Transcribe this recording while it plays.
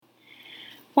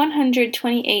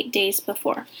128 days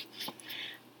before.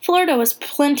 Florida was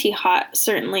plenty hot,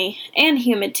 certainly, and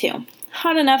humid too.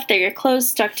 Hot enough that your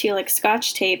clothes stuck to you like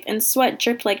Scotch tape and sweat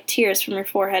dripped like tears from your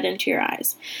forehead into your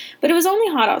eyes. But it was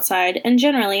only hot outside, and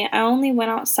generally I only went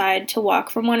outside to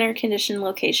walk from one air-conditioned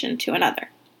location to another.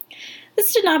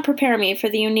 This did not prepare me for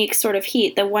the unique sort of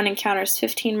heat that one encounters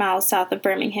 15 miles south of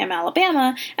Birmingham,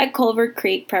 Alabama, at Culver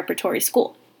Creek Preparatory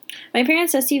School. My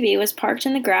parents' SUV was parked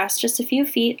in the grass just a few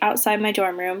feet outside my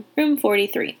dorm room, room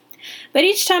 43. But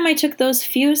each time I took those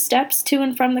few steps to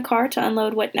and from the car to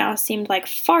unload what now seemed like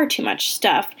far too much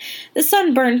stuff, the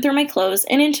sun burned through my clothes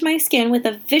and into my skin with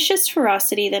a vicious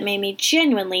ferocity that made me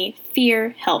genuinely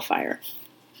fear hellfire.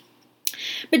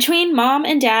 Between Mom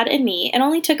and Dad and me, it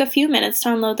only took a few minutes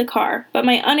to unload the car, but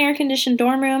my unair-conditioned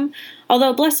dorm room,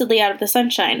 although blessedly out of the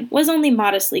sunshine, was only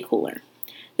modestly cooler.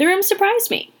 The room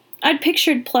surprised me. I'd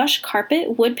pictured plush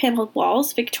carpet, wood-paneled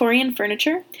walls, Victorian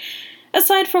furniture.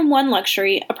 Aside from one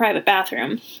luxury, a private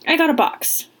bathroom, I got a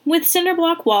box. With cinder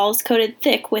block walls coated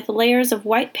thick with layers of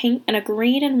white paint and a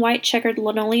green and white checkered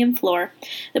linoleum floor,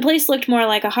 the place looked more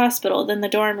like a hospital than the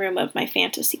dorm room of my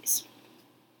fantasies.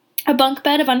 A bunk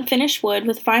bed of unfinished wood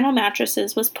with vinyl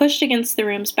mattresses was pushed against the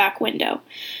room's back window.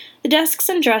 The desks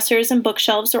and dressers and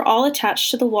bookshelves were all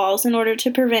attached to the walls in order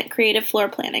to prevent creative floor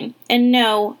planning, and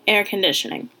no air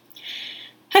conditioning.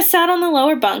 I sat on the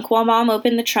lower bunk while Mom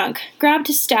opened the trunk, grabbed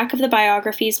a stack of the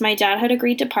biographies my dad had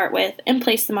agreed to part with, and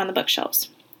placed them on the bookshelves.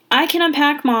 "I can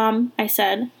unpack, Mom," I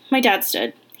said. My dad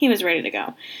stood. He was ready to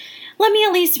go. "Let me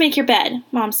at least make your bed,"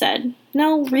 Mom said.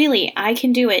 "No, really, I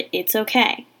can do it. It's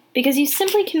okay." Because you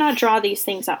simply cannot draw these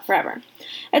things out forever.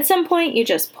 At some point, you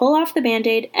just pull off the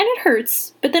Band-Aid, and it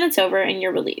hurts, but then it's over and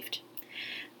you're relieved.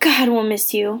 "God will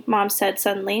miss you," Mom said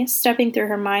suddenly, stepping through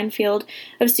her minefield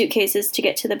of suitcases to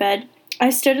get to the bed. I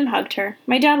stood and hugged her.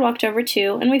 My dad walked over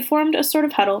too, and we formed a sort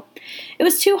of huddle. It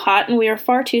was too hot, and we were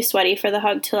far too sweaty for the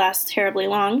hug to last terribly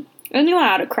long. I knew I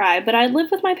ought to cry, but I'd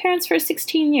lived with my parents for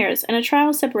 16 years, and a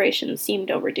trial separation seemed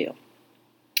overdue.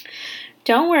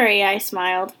 "Don't worry," I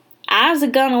smiled. "I's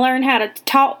gonna learn how to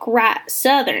talk right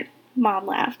Southern," Mom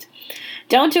laughed.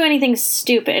 "Don't do anything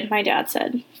stupid," my dad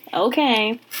said.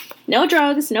 "Okay. No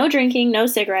drugs, no drinking, no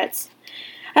cigarettes."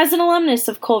 As an alumnus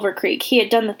of Culver Creek, he had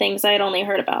done the things I had only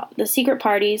heard about. The secret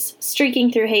parties,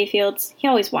 streaking through hayfields. He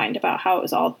always whined about how it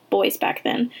was all boys back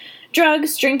then.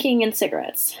 Drugs, drinking, and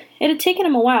cigarettes. It had taken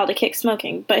him a while to kick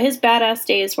smoking, but his badass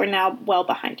days were now well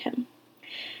behind him.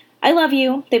 "I love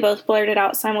you," they both blurted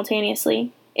out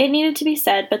simultaneously. It needed to be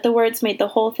said, but the words made the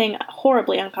whole thing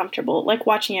horribly uncomfortable, like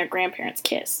watching your grandparents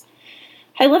kiss.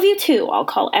 "I love you too. I'll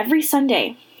call every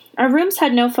Sunday." Our rooms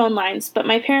had no phone lines, but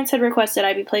my parents had requested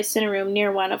I be placed in a room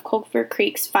near one of Culver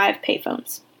Creek's 5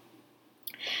 payphones.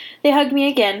 They hugged me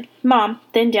again, Mom,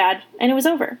 then Dad, and it was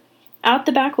over. Out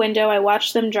the back window, I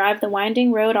watched them drive the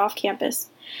winding road off campus.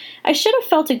 I should have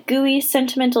felt a gooey,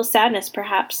 sentimental sadness,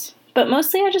 perhaps, but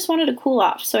mostly I just wanted to cool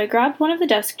off, so I grabbed one of the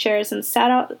desk chairs and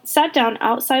sat down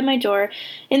outside my door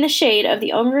in the shade of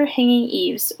the overhanging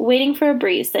eaves, waiting for a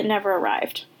breeze that never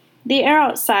arrived. The air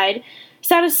outside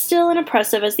sat as still and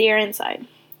oppressive as the air inside.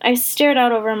 I stared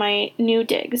out over my new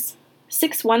digs.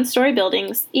 6 one-story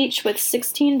buildings, each with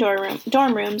 16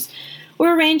 dorm rooms,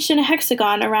 were arranged in a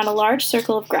hexagon around a large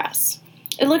circle of grass.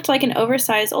 It looked like an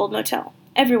oversized old motel.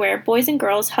 Everywhere, boys and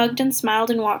girls hugged and smiled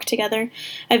and walked together.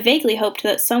 I vaguely hoped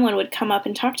that someone would come up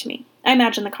and talk to me. I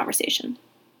imagined the conversation.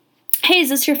 "Hey, is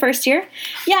this your first year?"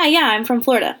 Yeah, I'm from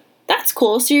Florida." "That's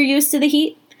cool, so you're used to the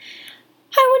heat?"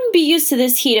 "I wouldn't be used to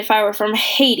this heat if I were from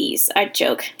Hades," I'd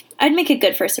joke. I'd make a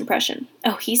good first impression.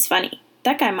 "Oh, he's funny.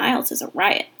 That guy Miles is a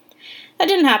riot." That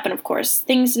didn't happen, of course.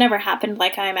 Things never happened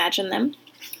like I imagined them.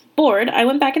 Bored, I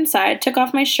went back inside, took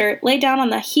off my shirt, lay down on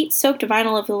the heat-soaked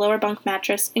vinyl of the lower bunk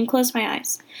mattress, and closed my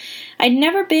eyes. I'd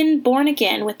never been born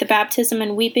again with the baptism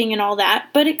and weeping and all that,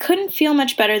 but it couldn't feel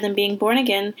much better than being born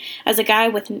again as a guy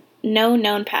with no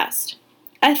known past.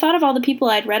 I thought of all the people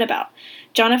I'd read about.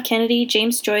 John F. Kennedy,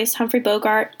 James Joyce, Humphrey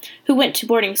Bogart, who went to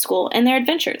boarding school, and their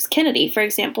adventures. Kennedy, for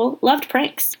example, loved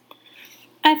pranks.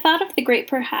 I thought of the great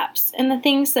perhaps, and the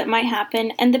things that might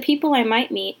happen, and the people I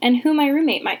might meet, and who my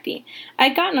roommate might be.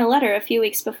 I'd gotten a letter a few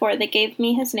weeks before that gave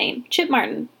me his name, Chip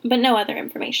Martin, but no other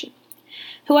information.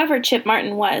 Whoever Chip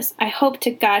Martin was, I hoped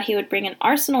to God he would bring an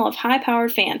arsenal of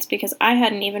high-powered fans because I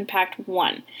hadn't even packed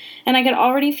one, and I could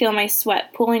already feel my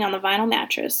sweat pooling on the vinyl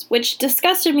mattress, which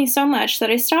disgusted me so much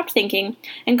that I stopped thinking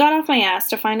and got off my ass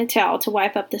to find a towel to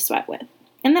wipe up the sweat with.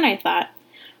 And then I thought,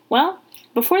 well,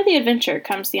 before the adventure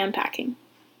comes the unpacking.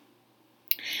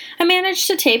 I managed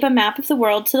to tape a map of the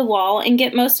world to the wall and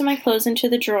get most of my clothes into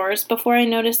the drawers before I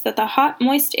noticed that the hot,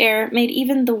 moist air made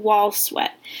even the walls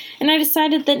sweat, and I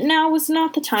decided that now was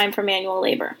not the time for manual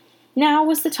labor. Now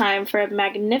was the time for a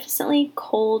magnificently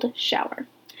cold shower.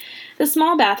 The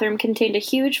small bathroom contained a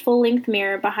huge full-length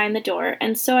mirror behind the door,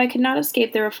 and so I could not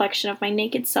escape the reflection of my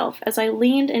naked self as I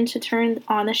leaned in to turn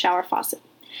on the shower faucet.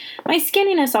 My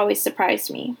skinniness always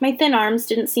surprised me. My thin arms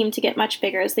didn't seem to get much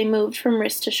bigger as they moved from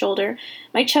wrist to shoulder.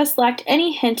 My chest lacked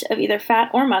any hint of either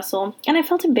fat or muscle, and I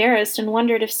felt embarrassed and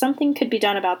wondered if something could be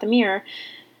done about the mirror.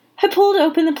 I pulled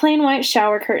open the plain white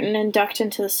shower curtain and ducked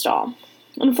into the stall.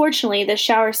 Unfortunately, the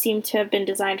shower seemed to have been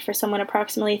designed for someone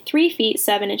approximately 3 feet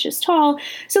 7 inches tall,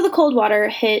 so the cold water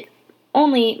hit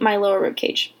only my lower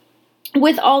ribcage,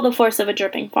 with all the force of a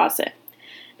dripping faucet.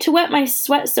 To wet my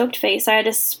sweat-soaked face, I had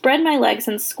to spread my legs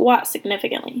and squat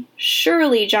significantly.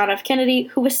 Surely John F. Kennedy,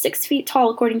 who was 6 feet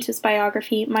tall according to his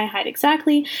biography, my height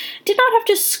exactly, did not have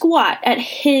to squat at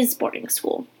his boarding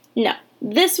school. No.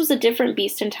 This was a different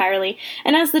beast entirely,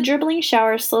 and as the dribbling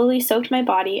shower slowly soaked my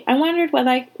body, I wondered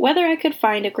whether I could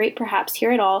find a great perhaps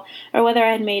here at all, or whether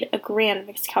I had made a grand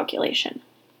miscalculation.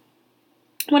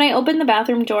 When I opened the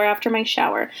bathroom door after my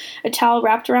shower, a towel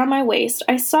wrapped around my waist,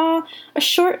 I saw a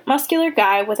short, muscular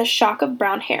guy with a shock of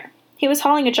brown hair. He was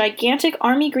hauling a gigantic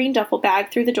army green duffel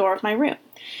bag through the door of my room.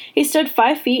 He stood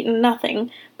 5 feet and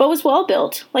nothing, but was well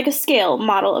built, like a scale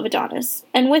model of Adonis,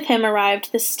 and with him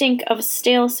arrived the stink of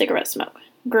stale cigarette smoke.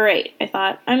 Great, I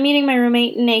thought. I'm meeting my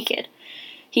roommate naked.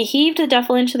 He heaved the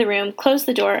duffel into the room, closed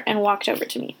the door, and walked over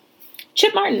to me.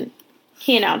 Chip Martin,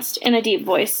 he announced in a deep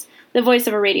voice, the voice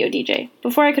of a radio DJ.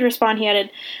 Before I could respond, he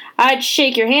added, I'd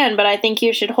shake your hand, but I think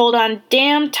you should hold on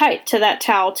damn tight to that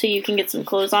towel till you can get some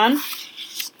clothes on.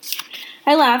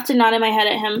 I laughed and nodded my head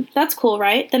at him. That's cool,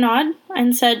 right? The nod?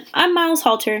 And said, I'm Miles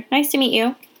Halter. Nice to meet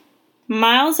you.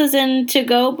 Miles as in to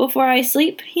go before I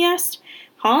sleep? He asked.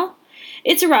 Huh?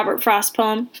 It's a Robert Frost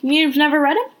poem. You've never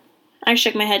read it? I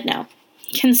shook my head no.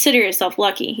 Consider yourself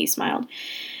lucky, he smiled.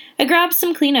 I grabbed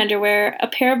some clean underwear, a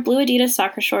pair of blue Adidas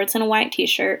soccer shorts, and a white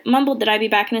t-shirt, mumbled that I'd be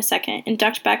back in a second, and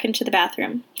ducked back into the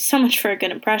bathroom. So much for a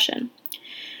good impression.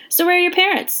 So where are your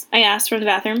parents? I asked from the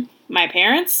bathroom. My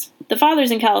parents? The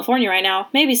father's in California right now.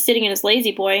 Maybe sitting in his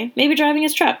lazy boy. Maybe driving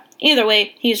his truck. Either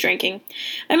way, he's drinking.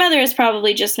 My mother is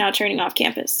probably just now turning off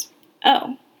campus.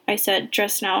 Oh, I said,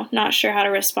 just now, not sure how to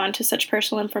respond to such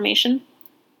personal information.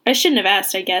 I shouldn't have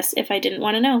asked, I guess, if I didn't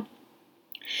want to know.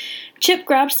 Chip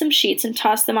grabbed some sheets and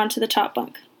tossed them onto the top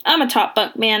bunk. I'm a top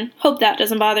bunk man. Hope that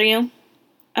doesn't bother you.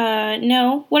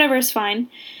 No. Whatever is fine.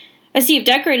 I see you've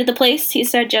decorated the place, he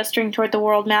said, gesturing toward the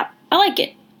world map. I like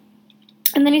it.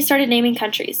 And then he started naming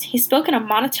countries. He spoke in a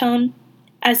monotone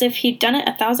as if he'd done it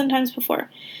 1,000 times before.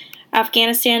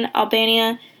 Afghanistan,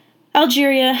 Albania,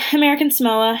 Algeria, American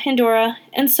Samoa, Andorra,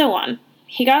 and so on.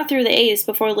 He got through the A's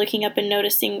before looking up and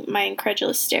noticing my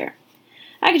incredulous stare.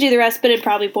 I could do the rest, but it'd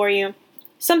probably bore you.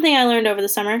 Something I learned over the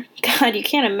summer. God, you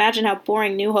can't imagine how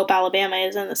boring New Hope, Alabama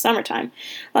is in the summertime.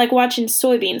 Like watching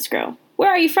soybeans grow. Where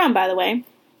are you from, by the way?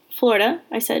 Florida,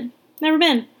 I said. Never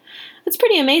been. It's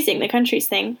pretty amazing, the country's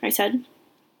thing, I said.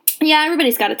 Yeah,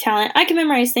 everybody's got a talent. I can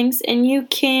memorize things, and you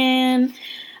can...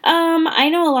 I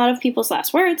know a lot of people's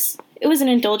last words. It was an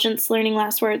indulgence learning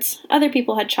last words. Other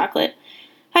people had chocolate.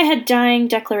 I had dying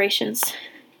declarations.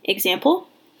 Example?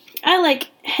 I like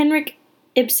Henrik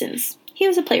Ibsen's. He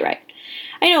was a playwright.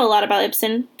 I know a lot about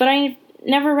Ibsen, but I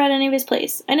never read any of his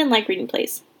plays. I didn't like reading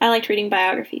plays. I liked reading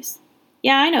biographies.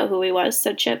 Yeah, I know who he was,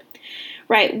 said Chip.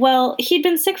 Right, well, he'd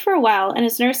been sick for a while, and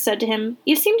his nurse said to him,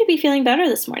 You seem to be feeling better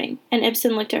this morning. And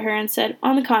Ibsen looked at her and said,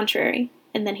 On the contrary.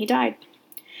 And then he died.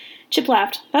 Chip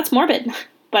laughed. That's morbid,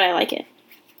 but I like it.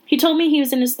 He told me he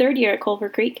was in his 3rd year at Culver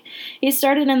Creek. He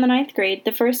started in the 9th grade,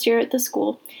 the first year at the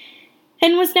school,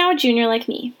 and was now a junior like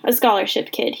me. A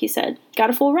scholarship kid, he said. Got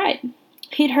a full ride.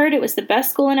 He'd heard it was the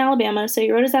best school in Alabama, so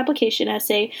he wrote his application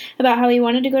essay about how he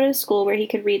wanted to go to a school where he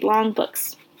could read long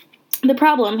books. The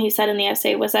problem, he said in the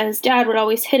essay, was that his dad would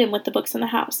always hit him with the books in the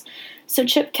house. So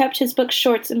Chip kept his books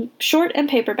short and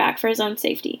paperback for his own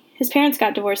safety. His parents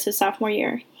got divorced his sophomore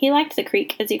year. He liked the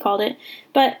creek, as he called it,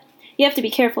 but you have to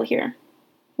be careful here,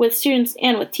 with students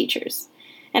and with teachers.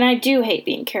 And I do hate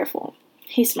being careful.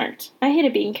 He smirked. I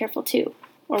hated being careful too,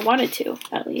 or wanted to,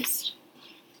 at least.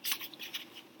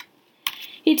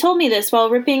 He told me this while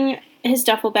ripping his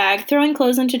duffel bag, throwing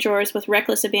clothes into drawers with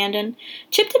reckless abandon.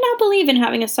 Chip did not believe in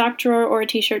having a sock drawer or a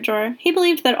t-shirt drawer. He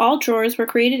believed that all drawers were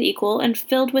created equal and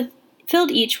filled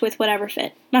each with whatever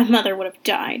fit. My mother would have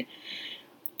died.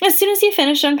 As soon as he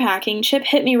finished unpacking, Chip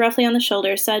hit me roughly on the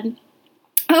shoulder, said,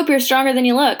 I hope you're stronger than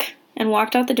you look, and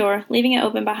walked out the door, leaving it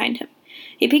open behind him.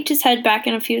 He peeked his head back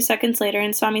in a few seconds later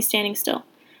and saw me standing still.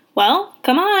 Well,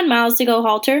 come on, Miles to go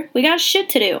halter. We got shit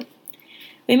to do.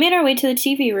 We made our way to the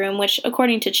TV room, which,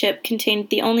 according to Chip, contained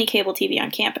the only cable TV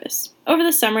on campus. Over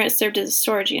the summer, it served as a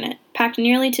storage unit, packed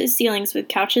nearly to the ceilings with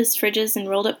couches, fridges, and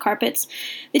rolled-up carpets.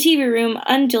 The TV room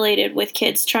undulated with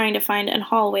kids trying to find and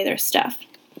haul away their stuff.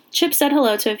 Chip said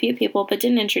hello to a few people, but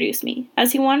didn't introduce me.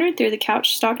 As he wandered through the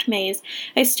couch-stocked maze,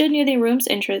 I stood near the room's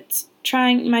entrance,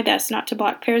 trying my best not to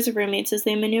block pairs of roommates as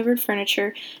they maneuvered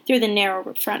furniture through the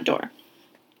narrow front door.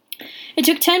 It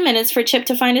took 10 minutes for Chip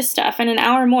to find his stuff, and an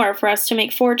hour more for us to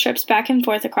make 4 trips back and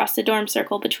forth across the dorm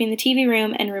circle between the TV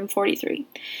room and room 43.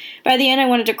 By the end, I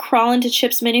wanted to crawl into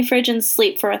Chip's mini-fridge and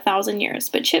sleep for 1,000 years,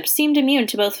 but Chip seemed immune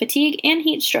to both fatigue and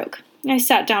heat stroke. I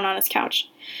sat down on his couch.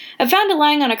 "I found it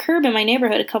lying on a curb in my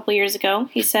neighborhood a couple years ago,"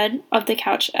 he said, of the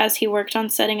couch as he worked on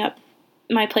setting up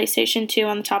my PlayStation 2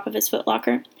 on the top of his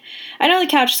footlocker. "I know the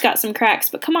couch has got some cracks,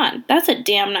 but come on, that's a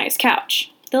damn nice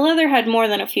couch." The leather had more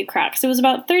than a few cracks. It was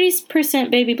about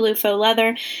 30% baby blue faux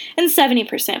leather and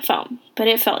 70% foam, but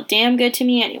it felt damn good to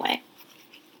me anyway.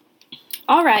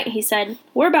 "All right," he said.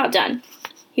 "We're about done."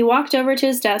 He walked over to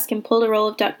his desk and pulled a roll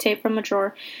of duct tape from a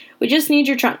drawer. "We just need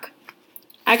your trunk."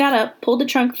 I got up, pulled the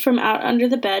trunk from out under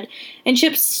the bed, and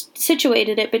Chip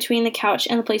situated it between the couch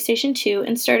and the PlayStation 2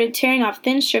 and started tearing off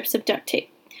thin strips of duct tape.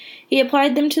 He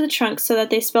applied them to the trunk so that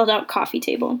they spelled out coffee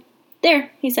table.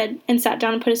 "There," he said, and sat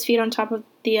down and put his feet on top of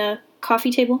the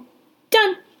coffee table.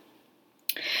 "Done."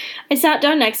 I sat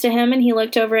down next to him, and he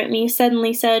looked over at me,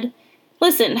 suddenly said,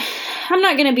 "Listen, I'm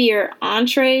not going to be your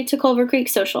entree to Culver Creek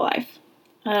social life."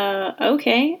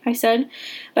 Okay, I said,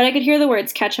 but I could hear the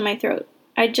words catch in my throat.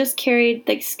 I'd just carried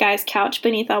this guy's couch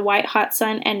beneath a white-hot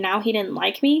sun, and now he didn't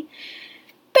like me?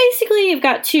 "Basically, you've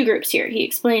got 2 groups here," he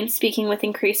explained, speaking with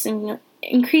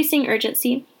increasing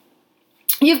urgency.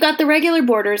 "You've got the regular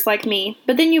boarders like me,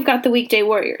 but then you've got the weekday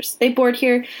warriors. They board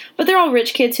here, but they're all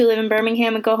rich kids who live in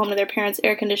Birmingham and go home to their parents'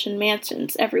 air-conditioned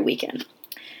mansions every weekend.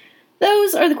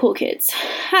 Those are the cool kids.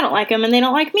 I don't like them, and they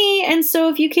don't like me, and so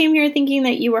if you came here thinking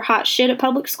that you were hot shit at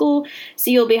public school,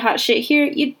 so you'll be hot shit here,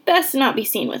 you'd best not be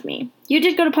seen with me. You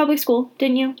did go to public school,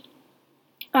 didn't you?"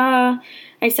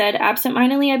 I said.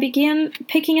 Absent-mindedly, I began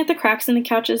picking at the cracks in the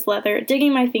couch's leather,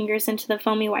 digging my fingers into the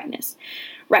foamy whiteness.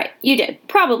 "Right, you did.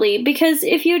 Probably, because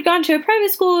if you had gone to a private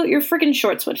school, your frickin'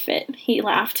 shorts would fit." He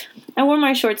laughed. I wore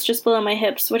my shorts just below my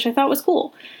hips, which I thought was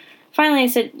cool. Finally, I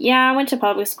said, "Yeah, I went to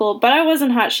public school, but I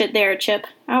wasn't hot shit there, Chip.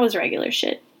 I was regular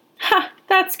shit." "Ha,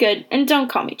 that's good, and don't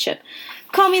call me Chip.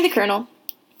 Call me the Colonel."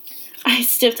 I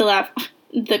stiffed a laugh.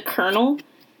 "The Colonel?"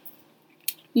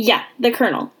 "Yeah, the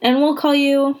Colonel. And we'll call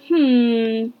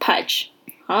you, Pudge."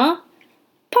 "Huh?"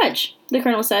 "Pudge," the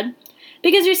Colonel said.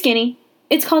 "Because you're skinny.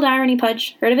 It's called irony,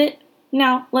 Pudge. Heard of it?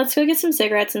 Now, let's go get some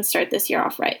cigarettes and start this year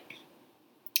off right."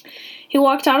 He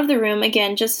walked out of the room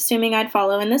again, just assuming I'd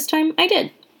follow, and this time I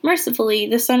did. Mercifully,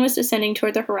 the sun was descending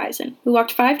toward the horizon. We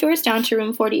walked 5 doors down to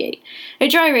room 48. A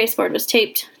dry erase board was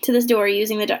taped to this door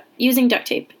using duct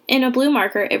tape. In a blue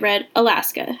marker, it read,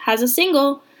 "Alaska. Has a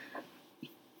single."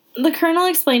 The Colonel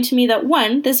explained to me that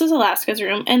 1, this was Alaska's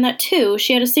room, and that 2,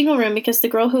 she had a single room because the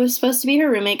girl who was supposed to be her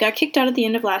roommate got kicked out at the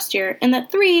end of last year, and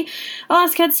that 3,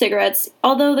 Alaska had cigarettes,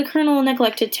 although the Colonel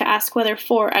neglected to ask whether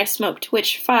 4 I smoked,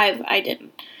 which 5 I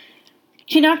didn't.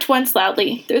 He knocked once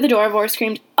loudly. Through the door, a voice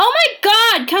screamed, "Oh my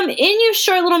God! Come in, you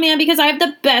short little man, because I have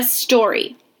the best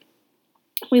story!"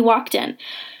 We walked in.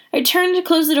 I turned to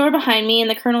close the door behind me, and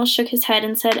the Colonel shook his head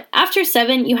and said, "After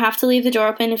 7, you have to leave the door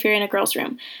open if you're in a girl's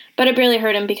room." But I barely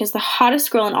heard him because the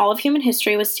hottest girl in all of human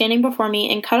history was standing before me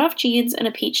in cut-off jeans and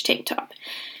a peach tank top.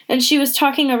 And she was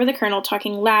talking over the Colonel,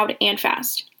 talking loud and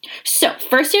fast. "So,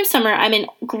 first day of summer, I'm in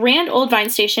grand old Vine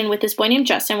Station with this boy named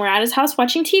Justin. We're at his house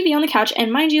watching TV on the couch,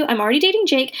 and mind you, I'm already dating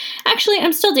Jake. Actually,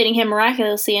 I'm still dating him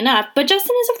miraculously enough, but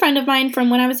Justin is a friend of mine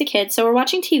from when I was a kid, so we're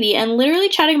watching TV and literally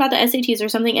chatting about the SATs or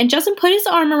something, and Justin put his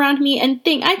arm around me and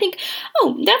I think,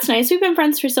 oh, that's nice, we've been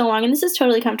friends for so long, and this is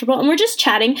totally comfortable, and we're just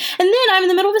chatting, and then I'm in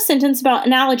the middle of a sentence about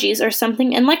analogies or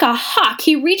something, and like a hawk,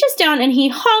 he reaches down and he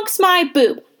honks my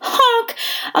boob. Honk!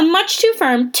 A much too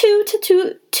firm 2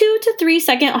 to 3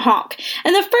 second honk.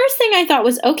 And the first thing I thought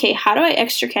was, okay, how do I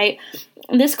extricate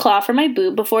this claw from my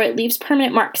boob before it leaves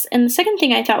permanent marks? And the second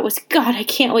thing I thought was, God, I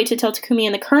can't wait to tell Takumi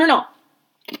and the Colonel.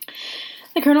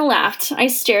 The Colonel laughed. I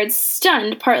stared,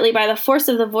 stunned, partly by the force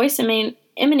of the voice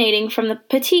emanating from the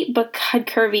petite but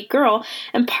curvy girl,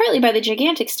 and partly by the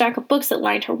gigantic stack of books that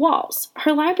lined her walls.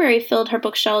 Her library filled her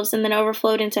bookshelves and then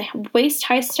overflowed into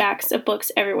waist-high stacks of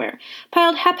books everywhere,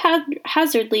 piled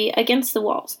haphazardly against the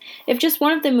walls. If just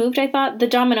one of them moved, I thought, the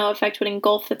domino effect would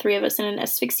engulf the 3 of us in an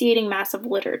asphyxiating mass of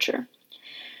literature.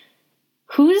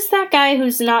 Who's that guy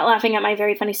who's not laughing at my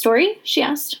very funny story? She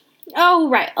asked. Oh,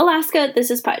 right. Alaska, this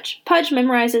is Pudge. Pudge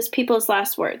memorizes people's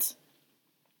last words.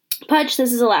 Pudge,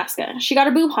 this is Alaska. She got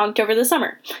her boob honked over the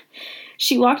summer.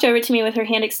 She walked over to me with her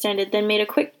hand extended, then made a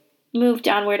quick move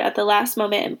downward at the last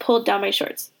moment and pulled down my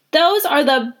shorts. Those are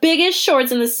the biggest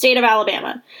shorts in the state of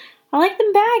Alabama. I like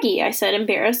them baggy, I said,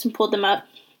 embarrassed, and pulled them up.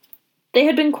 They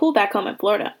had been cool back home in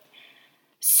Florida.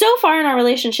 So far in our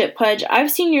relationship, Pudge,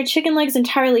 I've seen your chicken legs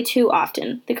entirely too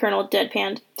often, the Colonel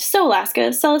deadpanned. So,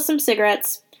 Alaska, sell us some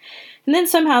cigarettes. And then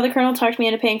somehow the Colonel talked me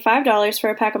into paying $5 for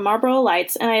a pack of Marlboro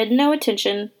Lights, and I had no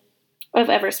intention of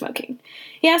ever smoking.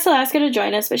 He asked Alaska to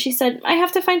join us, but she said, I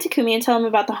have to find Takumi and tell him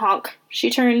about the honk.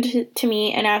 She turned to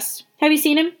me and asked, have you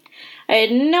seen him? I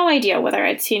had no idea whether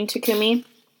I'd seen Takumi,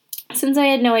 since I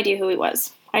had no idea who he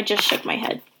was. I just shook my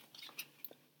head.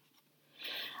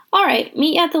 All right,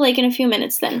 meet you at the lake in a few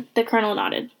minutes then, the Colonel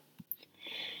nodded.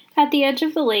 At the edge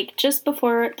of the lake, just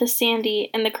before the sandy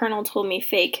and the Colonel told me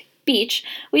fake beach,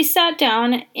 we sat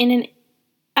down in an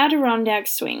Adirondack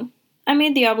swing. I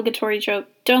made the obligatory joke,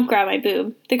 don't grab my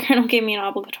boob. The Colonel gave me an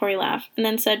obligatory laugh, and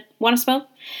then said, want to smoke?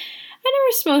 I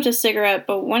never smoked a cigarette,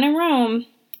 but when in Rome.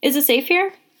 Is it safe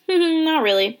here? Not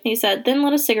really, he said, then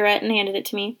lit a cigarette and handed it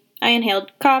to me. I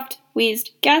inhaled, coughed,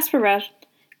 wheezed, gasped for breath,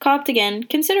 coughed again,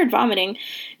 considered vomiting,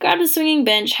 grabbed a swinging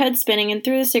bench, head spinning, and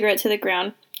threw the cigarette to the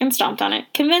ground and stomped on it,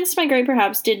 convinced my great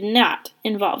perhaps did not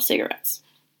involve cigarettes.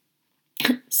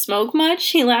 Smoke much?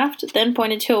 He laughed, then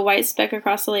pointed to a white speck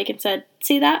across the lake and said,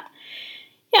 see that?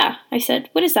 Yeah, I said.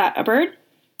 What is that, a bird?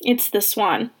 It's the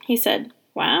swan, he said.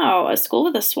 Wow, a school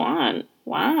with a swan.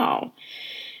 Wow.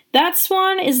 That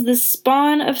swan is the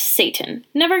spawn of Satan.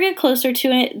 Never get closer to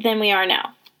it than we are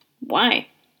now. Why?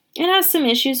 It has some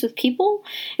issues with people.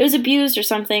 It was abused or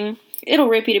something. It'll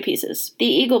rip you to pieces. The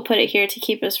eagle put it here to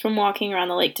keep us from walking around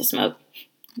the lake to smoke.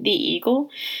 The Eagle?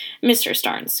 Mr.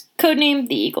 Starnes. Codename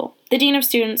The Eagle. The dean of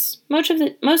students. Most of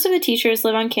the teachers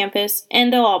live on campus,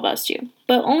 and they'll all bust you.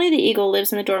 But only the Eagle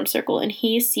lives in the dorm circle, and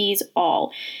he sees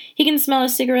all. He can smell a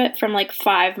cigarette from like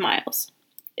 5 miles.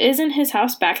 Isn't his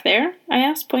house back there? I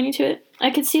asked, pointing to it.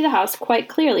 I could see the house quite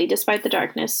clearly, despite the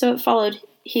darkness, so it followed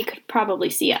he could probably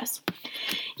see us.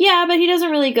 Yeah, but he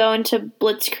doesn't really go into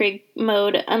blitzkrieg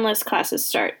mode unless classes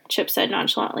start, Chip said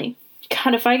nonchalantly.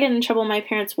 God, if I get in trouble, my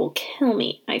parents will kill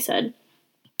me, I said.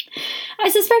 I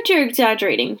suspect you're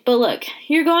exaggerating, but look,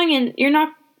 you're going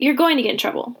to get in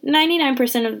trouble.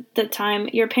 99% of the time,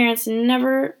 your parents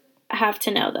never have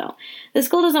to know, though. The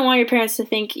school doesn't want your parents to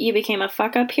think you became a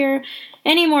fuck-up here,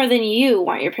 any more than you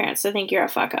want your parents to think you're a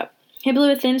fuck-up. He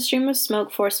blew a thin stream of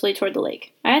smoke forcefully toward the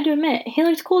lake. I had to admit, he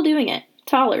looked cool doing it.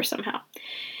 Taller, somehow.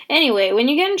 Anyway, when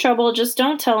you get in trouble, just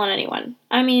don't tell on anyone.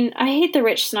 I mean, I hate the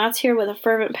rich snots here with a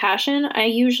fervent passion I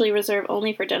usually reserve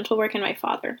only for dental work and my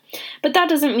father. But that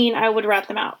doesn't mean I would rat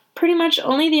them out. Pretty much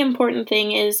only the important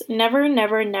thing is never,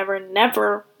 never, never,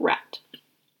 never rat.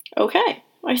 Okay,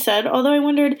 I said, although I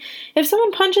wondered, if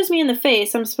someone punches me in the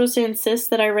face, I'm supposed to insist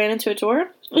that I ran into a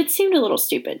door? It seemed a little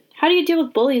stupid. How do you deal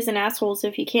with bullies and assholes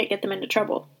if you can't get them into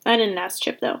trouble? I didn't ask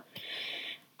Chip, though.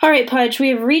 All right, Pudge, we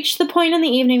have reached the point in the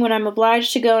evening when I'm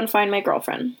obliged to go and find my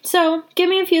girlfriend. So, give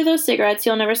me a few of those cigarettes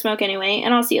you'll never smoke anyway,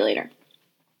 and I'll see you later.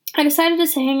 I decided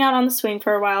to hang out on the swing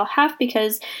for a while, half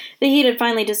because the heat had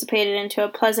finally dissipated into a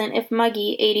pleasant, if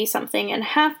muggy, 80-something, and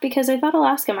half because I thought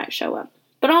Alaska might show up.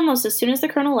 But almost as soon as the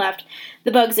Colonel left,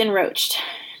 the bugs enroached.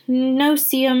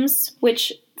 No-see-ums,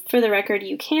 which, for the record,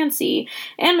 you can see,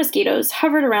 and mosquitoes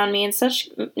hovered around me in such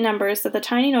numbers that the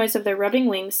tiny noise of their rubbing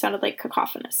wings sounded like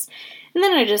cacophonous. And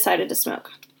then I decided to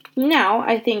smoke. Now,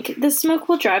 I think the smoke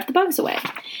will drive the bugs away.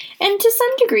 And to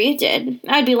some degree it did.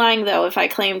 I'd be lying, though, if I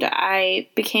claimed I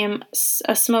became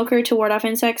a smoker to ward off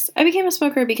insects. I became a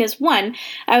smoker because, 1,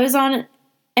 I was on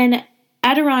an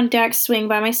Adirondack swing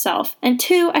by myself, and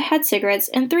 2, I had cigarettes,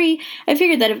 and 3, I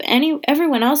figured that if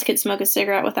everyone else could smoke a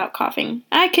cigarette without coughing,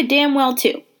 I could damn well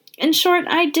too. In short,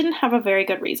 I didn't have a very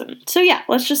good reason. So yeah,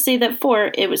 let's just say that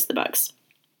 4, it was the bugs.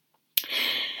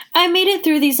 I made it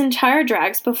through 3 entire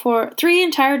drags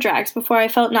before I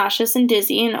felt nauseous and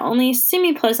dizzy and only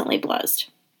semi-pleasantly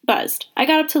buzzed. I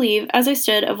got up to leave. As I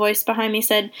stood, a voice behind me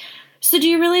said, "So do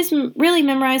you really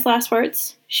memorize last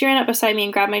words?" She ran up beside me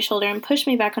and grabbed my shoulder and pushed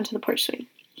me back onto the porch swing.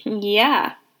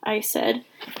 "Yeah," I said.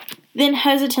 Then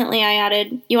hesitantly I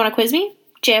added, "You want to quiz me?"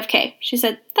 "JFK." She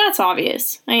said, "That's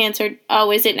obvious." I answered,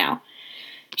 "Oh, is it now?"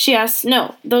 She asked,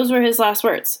 "No, those were his last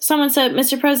words. Someone said,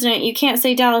 'Mr. President, you can't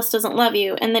say Dallas doesn't love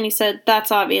you.' And then he said, 'That's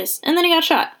obvious.' And then he got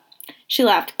shot." She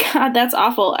laughed. "God, that's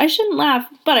awful. I shouldn't laugh,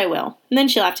 but I will." And then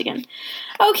she laughed again.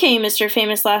 "Okay, Mr.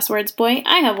 Famous Last Words boy,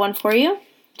 I have one for you."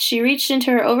 She reached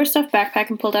into her overstuffed backpack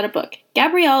and pulled out a book.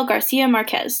 Gabriel Garcia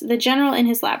Marquez, The General in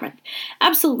His Labyrinth.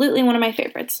 Absolutely one of my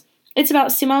favorites. It's about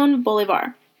Simón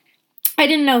Bolívar. I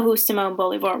didn't know who Simón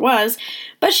Bolívar was,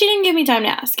 but she didn't give me time to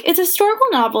ask. It's a historical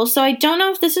novel, so I don't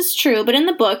know if this is true, but in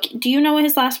the book, do you know what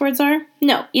his last words are?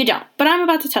 No, you don't, but I'm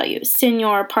about to tell you,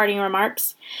 Señor Parting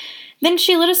Remarks. Then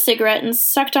she lit a cigarette and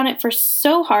sucked on it for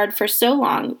so hard for so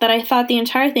long that I thought the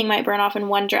entire thing might burn off in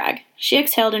one drag. She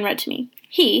exhaled and read to me.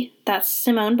 He, that's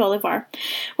Simón Bolívar,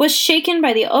 was shaken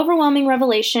by the overwhelming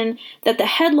revelation that the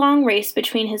headlong race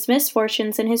between his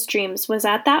misfortunes and his dreams was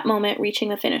at that moment reaching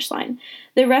the finish line.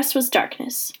 The rest was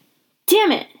darkness.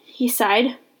 Damn it, he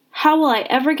sighed. How will I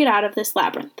ever get out of this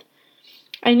labyrinth?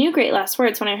 I knew great last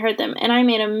words when I heard them, and I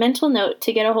made a mental note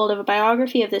to get a hold of a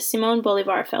biography of this Simón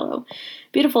Bolívar fellow.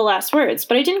 Beautiful last words,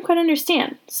 but I didn't quite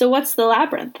understand. So what's the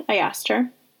labyrinth? I asked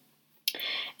her.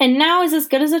 And now is as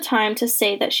good as a time to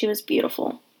say that she was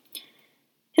beautiful.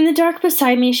 In the dark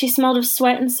beside me, she smelled of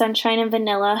sweat and sunshine and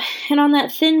vanilla, and on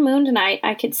that thin-mooned night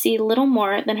I could see little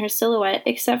more than her silhouette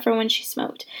except for when she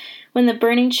smoked, when the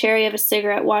burning cherry of a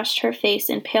cigarette washed her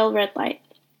face in pale red light.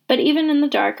 But even in the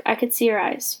dark, I could see her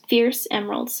eyes, fierce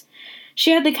emeralds.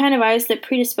 She had the kind of eyes that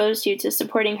predisposed you to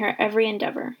supporting her every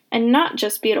endeavor. And not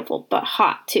just beautiful, but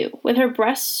hot, too. With her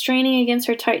breasts straining against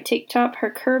her tight tank top, her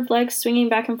curved legs swinging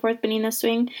back and forth beneath the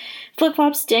swing,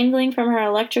 flip-flops dangling from her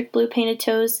electric blue painted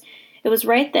toes. It was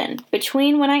right then,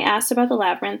 between when I asked about the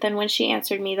labyrinth and when she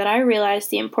answered me, that I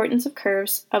realized the importance of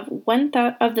curves, of the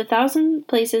 1,000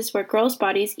 places where girls'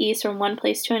 bodies ease from one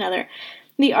place to another.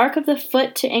 The arc of the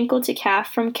foot to ankle to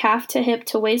calf, from calf to hip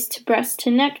to waist to breast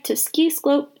to neck to ski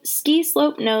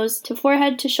slope nose to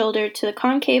forehead to shoulder to the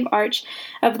concave arch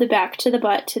of the back to the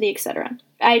butt to the etc.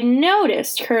 I'd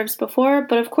noticed curves before,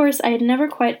 but of course I had never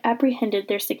quite apprehended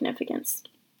their significance.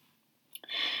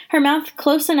 Her mouth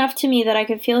close enough to me that I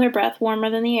could feel her breath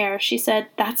warmer than the air, she said,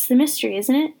 "That's the mystery,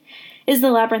 isn't it? Is the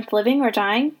labyrinth living or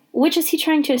dying? Which is he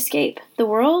trying to escape, the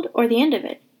world or the end of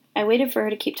it?" I waited for her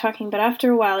to keep talking, but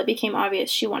after a while it became obvious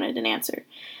she wanted an answer.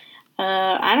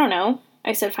 I don't know,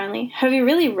 I said finally. Have you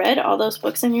really read all those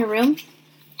books in your room?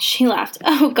 She laughed.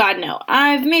 Oh, God, no.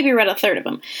 I've maybe read a third of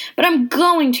them, but I'm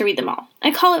going to read them all.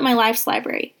 I call it my life's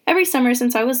library. Every summer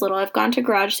since I was little, I've gone to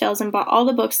garage sales and bought all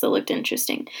the books that looked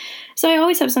interesting. So I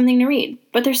always have something to read.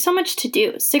 But there's so much to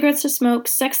do. Cigarettes to smoke,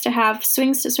 sex to have,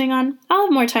 swings to swing on. I'll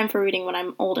have more time for reading when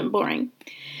I'm old and boring.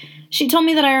 She told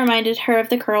me that I reminded her of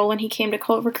the Curl when he came to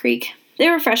Culver Creek. They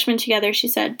were freshmen together, she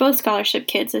said, both scholarship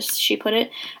kids, as she put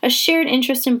it, a shared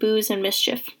interest in booze and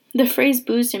mischief. The phrase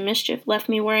booze and mischief left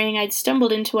me worrying I'd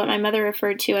stumbled into what my mother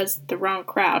referred to as the wrong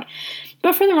crowd.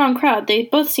 But for the wrong crowd, they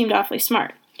both seemed awfully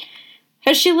smart.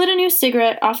 As she lit a new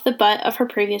cigarette off the butt of her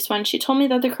previous one, she told me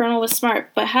that the Colonel was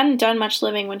smart, but hadn't done much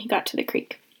living when he got to the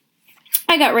creek.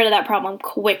 I got rid of that problem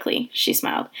quickly, she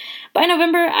smiled. By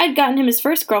November, I'd gotten him his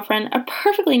first girlfriend, a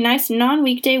perfectly nice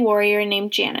non-weekday warrior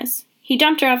named Janice. He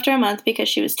dumped her after a month because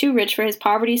she was too rich for his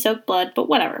poverty-soaked blood, but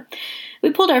whatever. We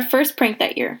pulled our first prank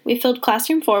that year. We filled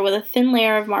classroom 4 with a thin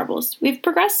layer of marbles. We've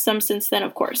progressed some since then,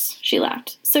 of course, she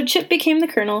laughed. So Chip became the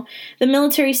Colonel, the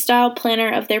military-style planner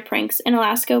of their pranks, and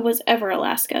Alaska was ever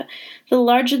Alaska, the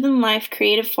larger-than-life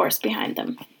creative force behind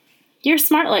them. You're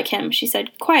smart like him, she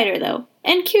said, quieter, though,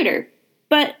 and cuter.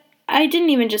 But I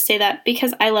didn't even just say that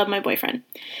because I love my boyfriend.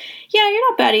 Yeah, you're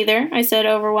not bad either, I said,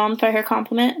 overwhelmed by her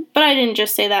compliment. But I didn't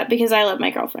just say that because I love my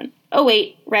girlfriend. Oh,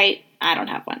 wait, right, I don't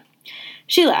have one.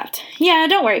 She laughed. Yeah,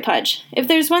 don't worry, Pudge. If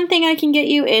there's one thing I can get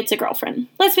you, it's a girlfriend.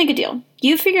 Let's make a deal.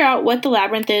 You figure out what the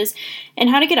labyrinth is and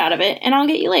how to get out of it, and I'll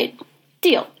get you laid.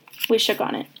 Deal. We shook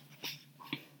on it.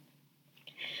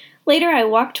 Later, I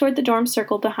walked toward the dorm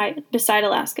circle beside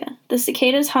Alaska. The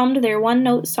cicadas hummed their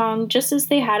one-note song just as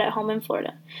they had at home in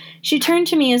Florida. She turned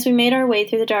to me as we made our way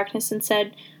through the darkness and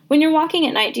said, "When you're walking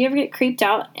at night, do you ever get creeped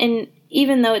out, and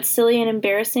even though it's silly and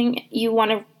embarrassing, you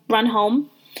want to run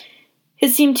home?" It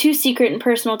seemed too secret and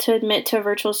personal to admit to a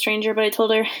virtual stranger, but I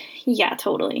told her, yeah,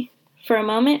 totally. For a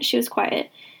moment, she was quiet.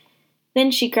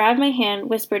 Then she grabbed my hand,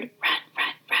 whispered, "Run,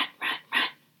 run, run, run, run,"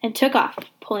 and took off,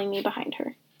 pulling me behind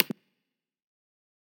her.